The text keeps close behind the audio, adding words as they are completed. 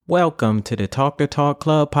Welcome to the Talk to Talk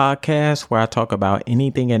Club podcast where I talk about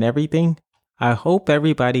anything and everything. I hope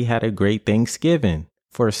everybody had a great Thanksgiving.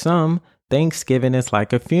 For some, Thanksgiving is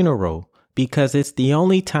like a funeral because it's the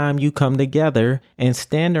only time you come together and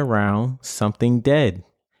stand around something dead.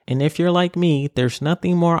 And if you're like me, there's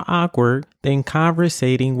nothing more awkward than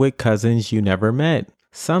conversating with cousins you never met.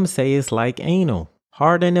 Some say it's like anal.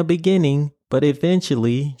 Hard in the beginning, but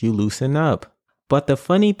eventually you loosen up. But the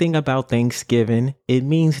funny thing about Thanksgiving, it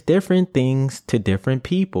means different things to different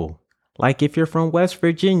people. Like if you're from West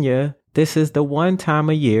Virginia, this is the one time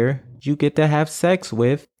a year you get to have sex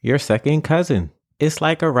with your second cousin. It's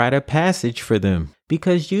like a rite of passage for them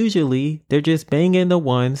because usually they're just banging the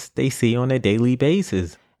ones they see on a daily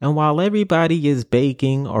basis. And while everybody is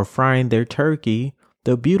baking or frying their turkey,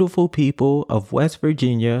 the beautiful people of West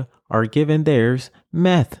Virginia are giving theirs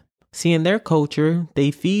meth. See, in their culture,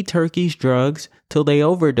 they feed turkeys drugs till they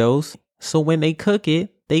overdose, so when they cook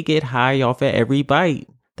it, they get high off of every bite.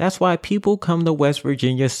 That's why people come to West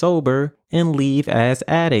Virginia sober and leave as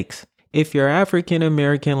addicts. If you're African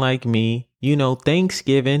American like me, you know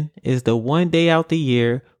Thanksgiving is the one day out the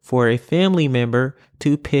year for a family member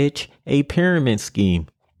to pitch a pyramid scheme.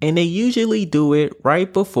 And they usually do it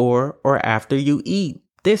right before or after you eat.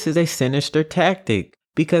 This is a sinister tactic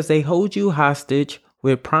because they hold you hostage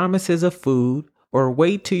with promises of food, or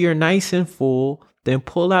wait till you're nice and full, then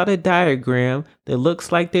pull out a diagram that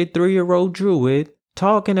looks like their 3-year-old drew it,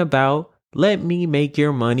 talking about, let me make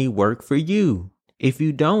your money work for you. If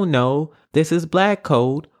you don't know, this is Black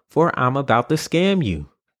code for I'm about to scam you.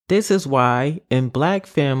 This is why, in Black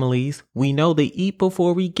families, we know to eat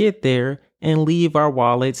before we get there and leave our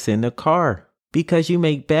wallets in the car. Because you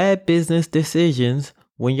make bad business decisions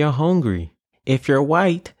when you're hungry. If you're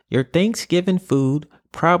white, your Thanksgiving food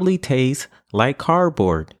probably tastes like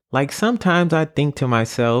cardboard. Like sometimes I think to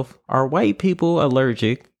myself, are white people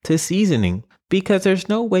allergic to seasoning? Because there's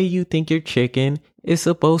no way you think your chicken is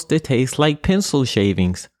supposed to taste like pencil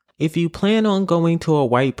shavings. If you plan on going to a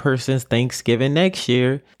white person's Thanksgiving next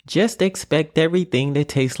year, just expect everything to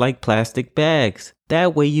taste like plastic bags.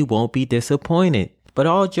 That way you won't be disappointed. But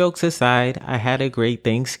all jokes aside, I had a great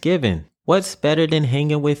Thanksgiving. What's better than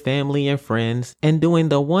hanging with family and friends and doing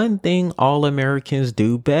the one thing all Americans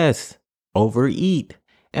do best? Overeat.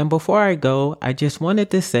 And before I go, I just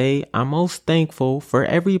wanted to say I'm most thankful for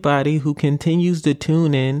everybody who continues to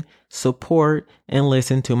tune in, support, and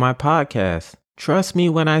listen to my podcast. Trust me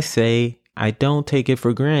when I say I don't take it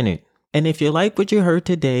for granted. And if you like what you heard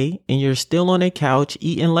today and you're still on the couch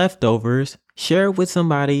eating leftovers, share it with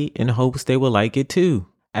somebody in hopes they will like it too.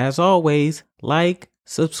 As always, like,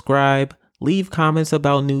 subscribe, leave comments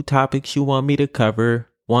about new topics you want me to cover.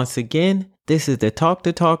 Once again, this is the Talk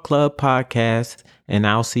to Talk Club podcast, and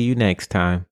I'll see you next time.